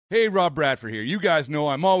Hey, Rob Bradford here. You guys know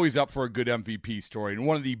I'm always up for a good MVP story, and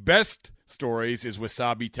one of the best stories is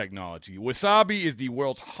Wasabi Technology. Wasabi is the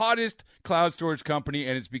world's hottest cloud storage company,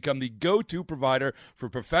 and it's become the go-to provider for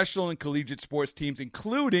professional and collegiate sports teams,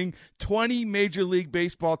 including 20 Major League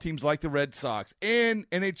Baseball teams like the Red Sox and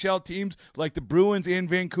NHL teams like the Bruins and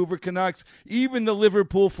Vancouver Canucks. Even the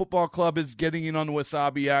Liverpool Football Club is getting in on the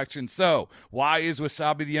Wasabi action. So, why is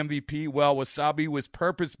Wasabi the MVP? Well, Wasabi was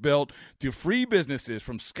purpose-built to free businesses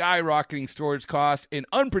from skyrocketing storage costs and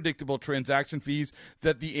unpredictable transaction fees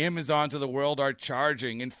that the Amazons of the world are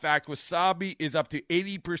charging. In fact, Wasabi is up to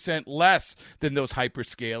 80% less than those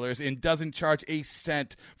hyperscalers and doesn't charge a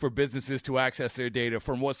cent for businesses to access their data.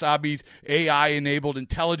 From Wasabi's AI-enabled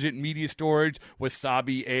intelligent media storage,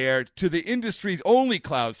 Wasabi Air, to the industry's only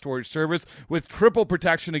cloud storage service with triple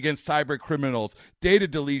protection against cyber criminals, data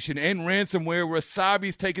deletion, and ransomware,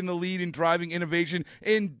 Wasabi's taken the lead in driving innovation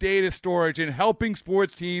in data storage and helping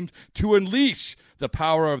sports teams to unleash the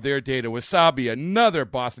power of their data. Wasabi, another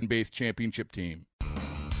Boston-based championship team.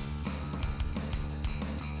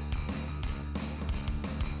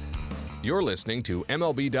 You're listening to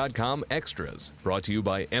MLB.com Extras, brought to you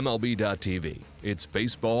by MLB.tv. It's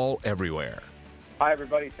baseball everywhere. Hi,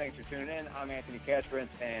 everybody. Thanks for tuning in. I'm Anthony Casperant,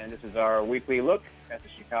 and this is our weekly look at the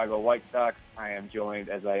Chicago White Sox. I am joined,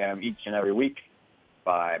 as I am each and every week,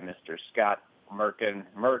 by Mr. Scott Merkin.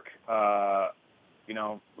 Merk,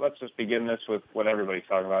 let's just begin this with what everybody's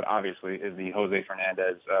talking about, obviously, is the Jose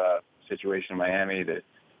Fernandez situation in Miami, the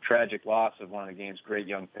tragic loss of one of the game's great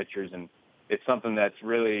young pitchers, and it's something that's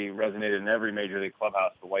really resonated in every Major League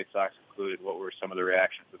clubhouse, the White Sox included. What were some of the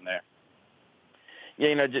reactions in there?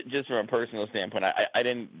 Yeah, just from a personal standpoint, I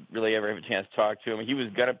didn't really ever have a chance to talk to him. He was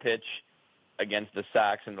going to pitch against the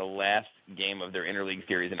Sox in the last game of their interleague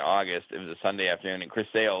series in August. It was a Sunday afternoon, and Chris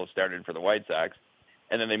Sale started for the White Sox.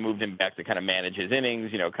 And then they moved him back to kind of manage his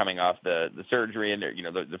innings, coming off the surgery and,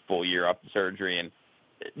 the full year off the surgery. And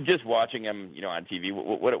just watching him, on TV,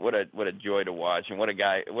 what a joy to watch. And what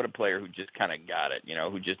a player who just kind of got it,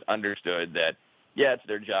 who just understood that, yeah, it's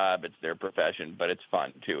their job, it's their profession, but it's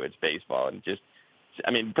fun too. It's baseball.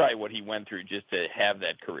 And probably what he went through just to have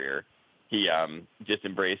that career, he just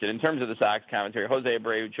embraced it. In terms of the Sox commentary, Jose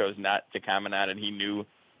Abreu chose not to comment on it. He knew,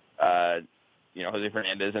 Jose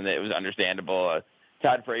Fernandez, and it was understandable.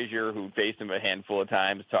 Todd Frazier, who faced him a handful of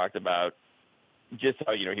times, talked about just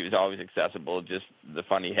how, he was always accessible, just the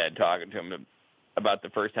fun he had talking to him about the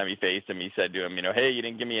first time he faced him. He said to him, hey, you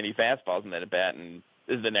didn't give me any fastballs in that at-bat. And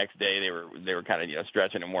this is the next day they were kind of,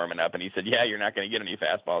 stretching and warming up. And he said, yeah, you're not going to get any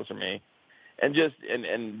fastballs from me. And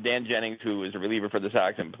and Dan Jennings, who was a reliever for the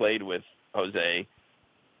Sox and played with Jose,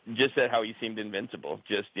 just said how he seemed invincible.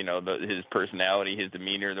 Just, his personality, his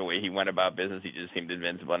demeanor, the way he went about business, he just seemed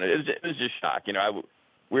invincible. And it was just shock. We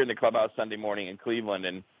were in the clubhouse Sunday morning in Cleveland,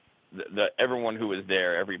 and everyone who was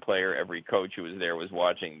there, every player, every coach who was there was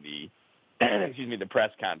watching the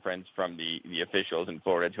press conference from the officials in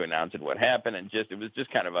Florida to announce what happened. And it was just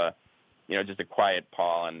kind of a quiet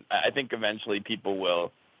pall. And I think eventually people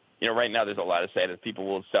will, right now there's a lot of sadness. People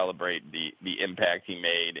will celebrate the impact he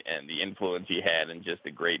made and the influence he had and just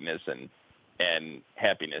the greatness and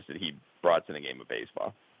happiness that he brought to the game of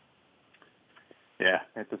baseball. Yeah,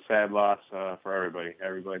 it's a sad loss for everybody.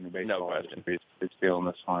 Everybody in the baseball industry is feeling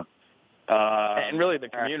this one. And really the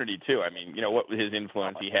community, too. What his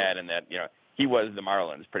influence he had and that, he was the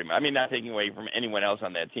Marlins pretty much. Not taking away from anyone else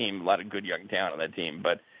on that team, a lot of good young talent on that team,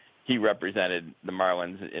 but he represented the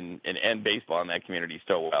Marlins and baseball in that community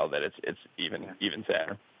so well that it's even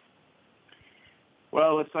sadder.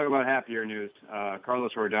 Well, let's talk about happier news.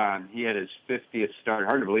 Carlos Rodon, he had his 50th start.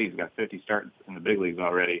 Hard to believe he's got 50 starts in the big leagues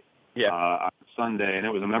already. Yeah. On Sunday, and it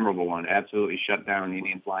was a memorable one. Absolutely shut down the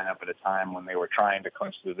Indians lineup at a time when they were trying to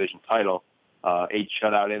clinch the division title. 8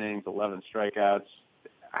 shutout innings, 11 strikeouts.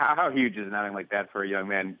 How huge is an outing like that for a young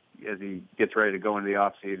man as he gets ready to go into the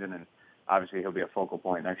offseason? And obviously he'll be a focal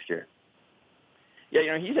point next year.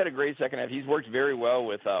 Yeah, he's had a great second half. He's worked very well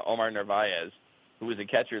with Omar Narvaez, who was a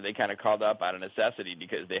catcher they kind of called up out of necessity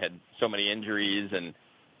because they had so many injuries, and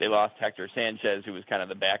they lost Hector Sanchez, who was kind of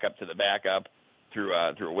the backup to the backup through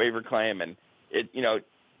a waiver claim. And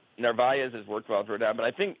Narvaez has worked well through it, but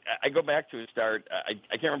I think I go back to his start. I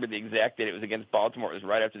can't remember the exact date. It was against Baltimore. It was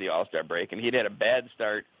right after the All-Star break, and he'd had a bad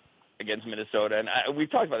start against Minnesota. And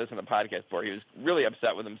we've talked about this on the podcast before. He was really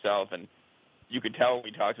upset with himself, and you could tell when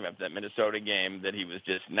we talked to him after that Minnesota game that he was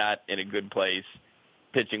just not in a good place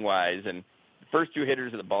pitching-wise. And the first 2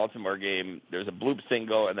 hitters of the Baltimore game, there was a bloop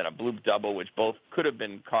single and then a bloop double, which both could have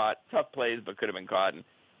been caught. Tough plays, but could have been caught. And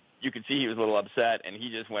you could see he was a little upset, and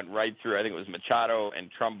he just went right through. I think it was Machado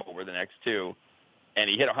and Trumbo were the next 2. and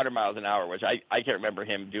he hit 100 miles an hour, which I can't remember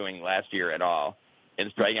him doing last year at all, in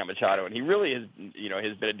striking out Machado. And he really has,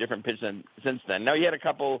 has been a different pitcher since then. Now, he had a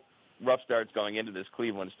couple rough starts going into this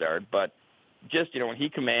Cleveland start, but just, when he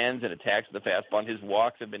commands and attacks the fastball, and his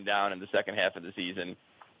walks have been down in the second half of the season,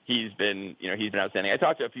 he's been outstanding. I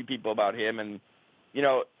talked to a few people about him, and,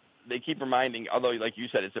 they keep reminding, although, like you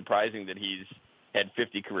said, it's surprising that he's had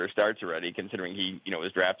 50 career starts already, considering he,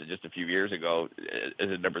 was drafted just a few years ago as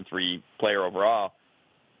a number 3 player overall.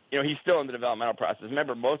 He's still in the developmental process.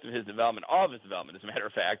 Remember, most of his development, all of his development, as a matter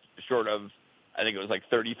of fact, short of, I think it was like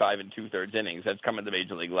 35 2/3 innings, that's come at the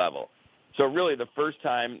major league level. So really the first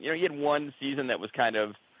time, he had one season that was kind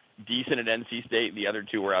of decent at NC State. The other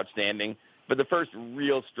 2 were outstanding. But the first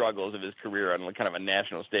real struggles of his career on kind of a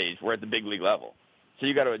national stage were at the big league level. So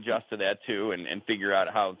you got to adjust to that too and figure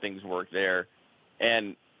out how things work there.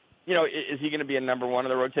 And, is he going to be a number 1 of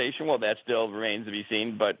the rotation? Well, that still remains to be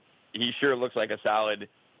seen, but he sure looks like a solid,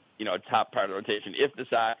 top part of the rotation. If the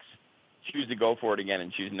Sox choose to go for it again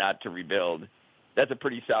and choose not to rebuild, that's a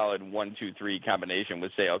pretty solid 1-2-3 combination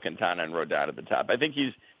with Sale, Quintana, and Rodon at the top. I think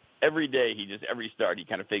every start, he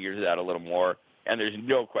kind of figures it out a little more, and there's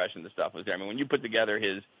no question the stuff was there. I mean, when you put together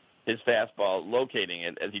his fastball, locating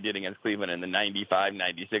it, as he did against Cleveland, in the 95,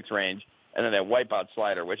 96 range, and then that wipeout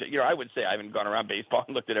slider, which, I would say I haven't gone around baseball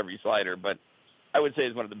and looked at every slider, but I would say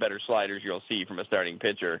is one of the better sliders you'll see from a starting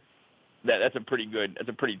pitcher. That's a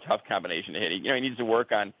pretty tough combination to hit. He needs to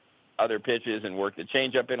work on other pitches and work the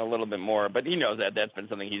changeup in a little bit more, but he knows that that's been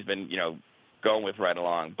something he's been, going with right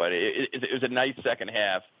along. But it was a nice second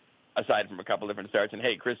half, aside from a couple different starts. And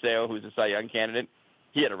hey, Chris Sale, who's a Cy Young candidate,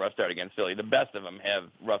 he had a rough start against Philly. The best of them have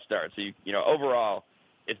rough starts. So overall,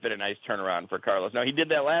 it's been a nice turnaround for Carlos. Now, he did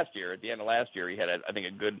that last year. At the end of last year, he had I think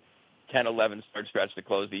a good 10-11 start stretch to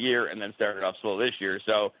close the year, and then started off slow this year.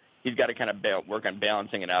 So he's got to kind of work on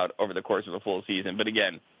balancing it out over the course of a full season. But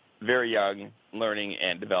again, very young, learning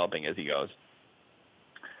and developing as he goes.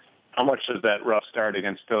 How much does that rough start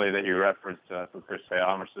against Philly that you referenced for Chris Sale,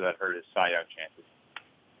 how much does that hurt his Cy Young chances?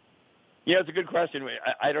 Yeah, it's a good question.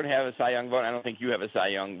 I don't have a Cy Young vote. I don't think you have a Cy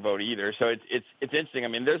Young vote either. So it's interesting. I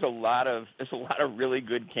mean, there's a lot of really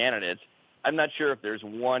good candidates. I'm not sure if there's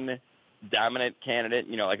one dominant candidate.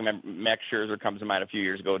 Like Max Scherzer comes to mind a few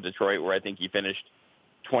years ago in Detroit, where I think he finished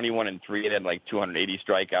 21-3 and had like 280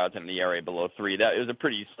 strikeouts and an ERA below 3. That it was a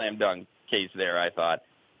pretty slam dunk case there, I thought.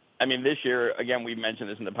 I mean, this year, again, we mentioned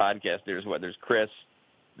this in the podcast. There's Chris.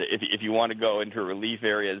 If you want to go into a relief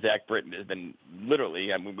area, Zach Britton has been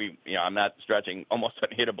literally, I mean, I'm not stretching, almost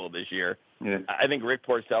unhittable this year. Yeah. I think Rick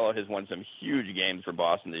Porcello has won some huge games for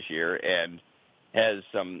Boston this year and has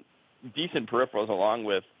some decent peripherals, along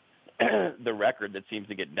with the record that seems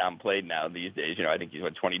to get downplayed now these days. I think he's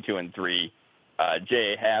 22-3.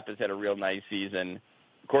 J.A. Happ has had a real nice season.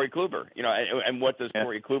 Corey Kluber, and what does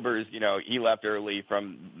Corey Kluber's, he left early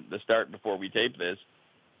from the start before we taped this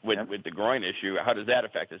with the groin issue. How does that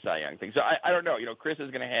affect the Cy Young thing? So I don't know. Chris is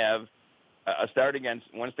going to have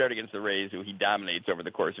one start against the Rays, who he dominates over the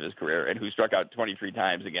course of his career, and who struck out 23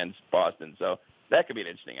 times against Boston. So that could be an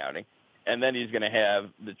interesting outing. And then he's going to have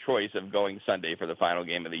the choice of going Sunday for the final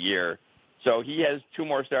game of the year. So he has 2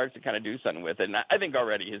 more starts to kind of do something with it. And I think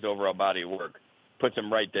already his overall body of work puts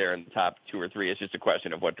him right there in the top 2 or 3. It's just a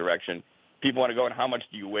question of what direction people want to go and how much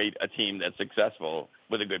do you weight a team that's successful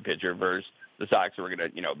with a good pitcher versus the Sox, who are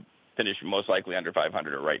going to, finish most likely under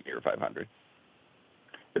 500 or right near 500.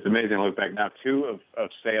 It's amazing to look back now. 2 of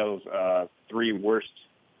Sale's 3 worst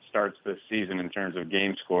starts this season in terms of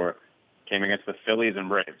game score came against the Phillies and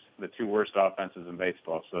Braves, the 2 worst offenses in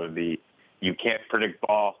baseball. So the you can't predict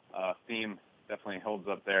ball theme definitely holds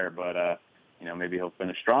up there, but maybe he'll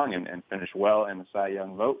finish strong and finish well in the Cy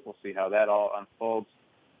Young vote. We'll see how that all unfolds.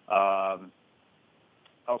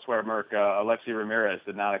 Elsewhere, Merck, Alexi Ramirez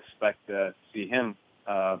did not expect to see him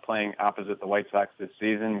playing opposite the White Sox this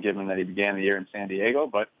season, given that he began the year in San Diego.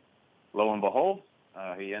 But lo and behold,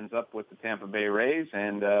 he ends up with the Tampa Bay Rays,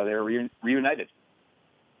 and they're reunited.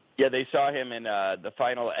 Yeah, they saw him in the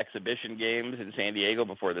final exhibition games in San Diego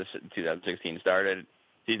before the 2016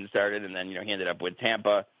 season started, and then he ended up with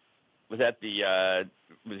Tampa. Was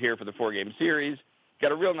here for the 4-game series.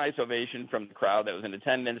 Got a real nice ovation from the crowd that was in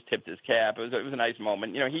attendance. Tipped his cap. It was a nice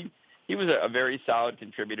moment. He was a very solid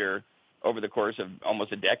contributor over the course of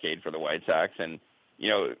almost a decade for the White Sox. And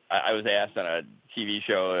I was asked on a TV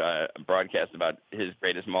show, a broadcast, about his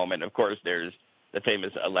greatest moment. Of course, there's the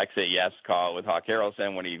famous Alexei Yes call with Hawk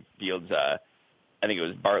Harrelson when he fields, I think it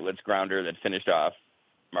was Bartlett's grounder that finished off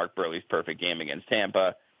Mark Burley's perfect game against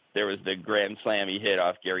Tampa. There was the grand slam he hit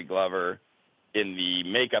off Gary Glover in the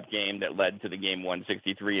makeup game that led to the game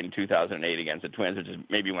 163 in 2008 against the Twins, which is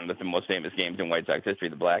maybe one of the most famous games in White Sox history,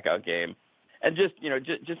 the blackout game. And just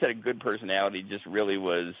had a good personality, just really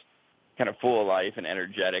was kind of full of life and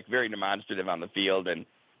energetic, very demonstrative on the field. And,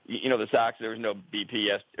 the Sox, there was no BP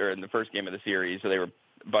in the first game of the series, so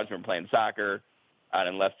a bunch of them playing soccer out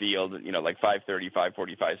in left field, like 5:30,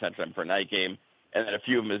 5:45 Central Time for a night game. And then a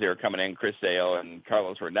few of them, as they were coming in, Chris Sale and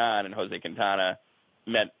Carlos Rodon and Jose Quintana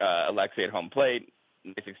met Alexei at home plate.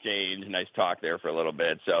 Nice exchange, nice talk there for a little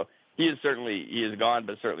bit. So he is gone,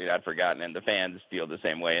 but certainly not forgotten, and the fans feel the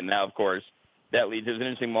same way. And now, of course, that leads to an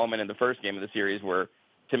interesting moment in the first game of the series where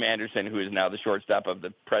Tim Anderson, who is now the shortstop of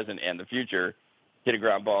the present and the future, hit a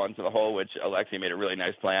ground ball into the hole, which Alexei made a really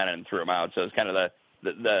nice play on and threw him out. So it's kind of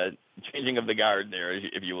the changing of the guard there,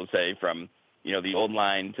 if you will say, from the old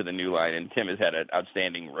line to the new line. And Tim has had an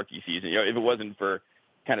outstanding rookie season. If it wasn't for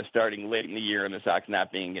kind of starting late in the year and the Sox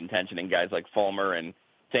not being in contention, and guys like Fulmer and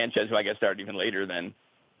Sanchez, who I guess started even later than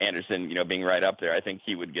Anderson, being right up there, I think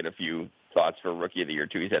he would get a few thoughts for Rookie of the Year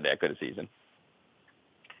too. He's had that good a season.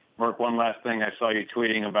 Mark, one last thing. I saw you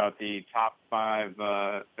tweeting about the top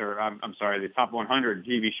the top 100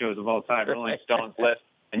 TV shows of all time, Rolling Stones list,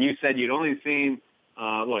 and you said you'd only seen,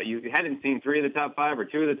 you hadn't seen 3 of the top 5 or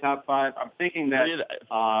 2 of the top 5. I'm thinking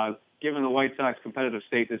that given the White Sox competitive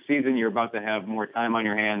state this season, you're about to have more time on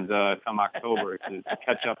your hands come October to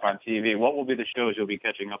catch up on TV. What will be the shows you'll be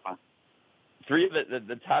catching up on? 3 of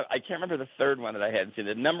the top, I can't remember the third one that I hadn't seen.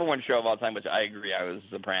 The number 1 show of all time, which I agree on, was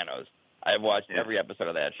Sopranos. I have watched every episode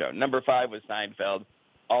of that show. Number 5 was Seinfeld.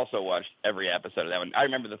 Also watched every episode of that one. I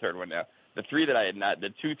remember the third one now. The 3 that I had not,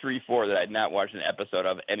 the 2, 3, 4 that I had not watched an episode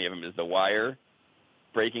of, any of them, is The Wire,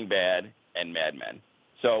 Breaking Bad, and Mad Men.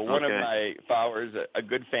 So one of my followers, a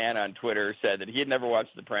good fan on Twitter, said that he had never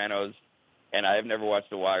watched Sopranos, and I have never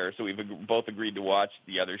watched The Wire. So we've both agreed to watch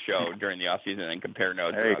the other show during the off season and compare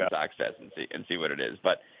notes on Sox Fest and see what it is.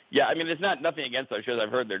 But yeah, I mean, it's nothing against those shows.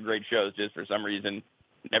 I've heard they're great shows. Just for some reason,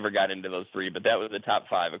 never got into those 3. But that was the top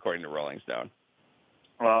 5 according to Rolling Stone.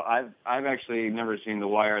 Well, I've actually never seen The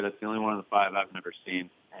Wire. That's the only one of the 5 I've never seen,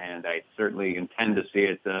 and I certainly intend to see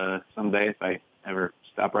it someday if I ever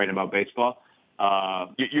stop writing about baseball.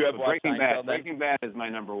 You have watched Breaking Bad. Then? Breaking Bad is my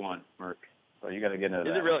number 1, Merck. So you got to get into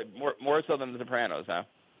that. Is it really more so than The Sopranos, huh?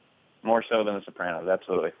 More so than The Sopranos,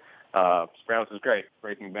 absolutely. Sopranos was great.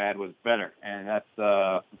 Breaking Bad was better, and that's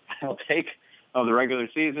the final take of the regular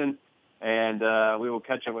season. And we will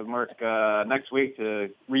catch up with Merck next week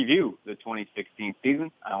to review the 2016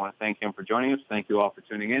 season. I want to thank him for joining us. Thank you all for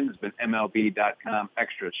tuning in. It's been MLB.com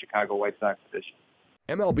Extra, Chicago White Sox edition.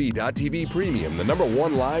 MLB.TV Premium, the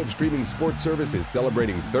 #1 live streaming sports service, is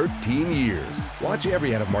celebrating 13 years. Watch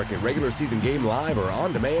every out-of-market regular season game live or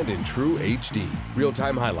on demand in true HD.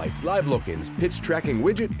 Real-time highlights, live look-ins, pitch tracking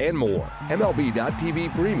widget, and more.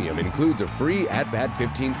 MLB.TV Premium includes a free At-Bat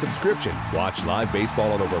 15 subscription. Watch live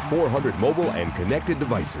baseball on over 400 mobile and connected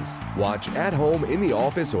devices. Watch at home, in the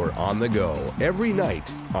office, or on the go every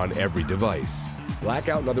night on every device.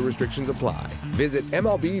 Blackout and other restrictions apply. Visit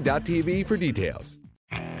MLB.TV for details.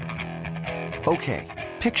 Okay,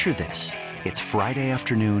 picture this. It's Friday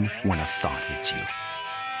afternoon when a thought hits you.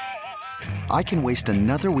 I can waste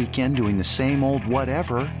another weekend doing the same old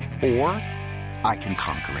whatever, or I can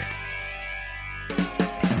conquer it.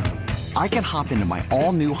 I can hop into my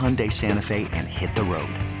all-new Hyundai Santa Fe and hit the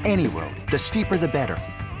road. Any road. The steeper, the better.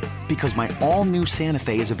 Because my all-new Santa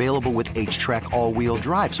Fe is available with H-Track all-wheel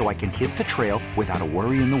drive, so I can hit the trail without a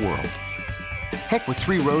worry in the world. Heck, with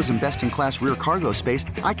 3 rows and best-in-class rear cargo space,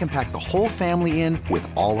 I can pack the whole family in with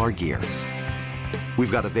all our gear.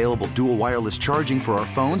 We've got available dual wireless charging for our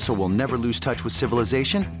phones, so we'll never lose touch with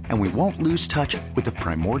civilization, and we won't lose touch with the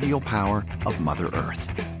primordial power of Mother Earth.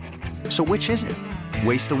 So which is it?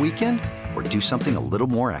 Waste the weekend or do something a little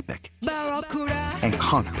more epic? And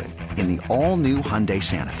conquer it in the all-new Hyundai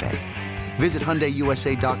Santa Fe. Visit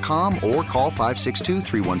HyundaiUSA.com or call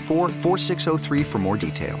 562-314-4603 for more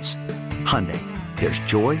details. Hyundai. There's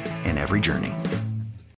joy in every journey.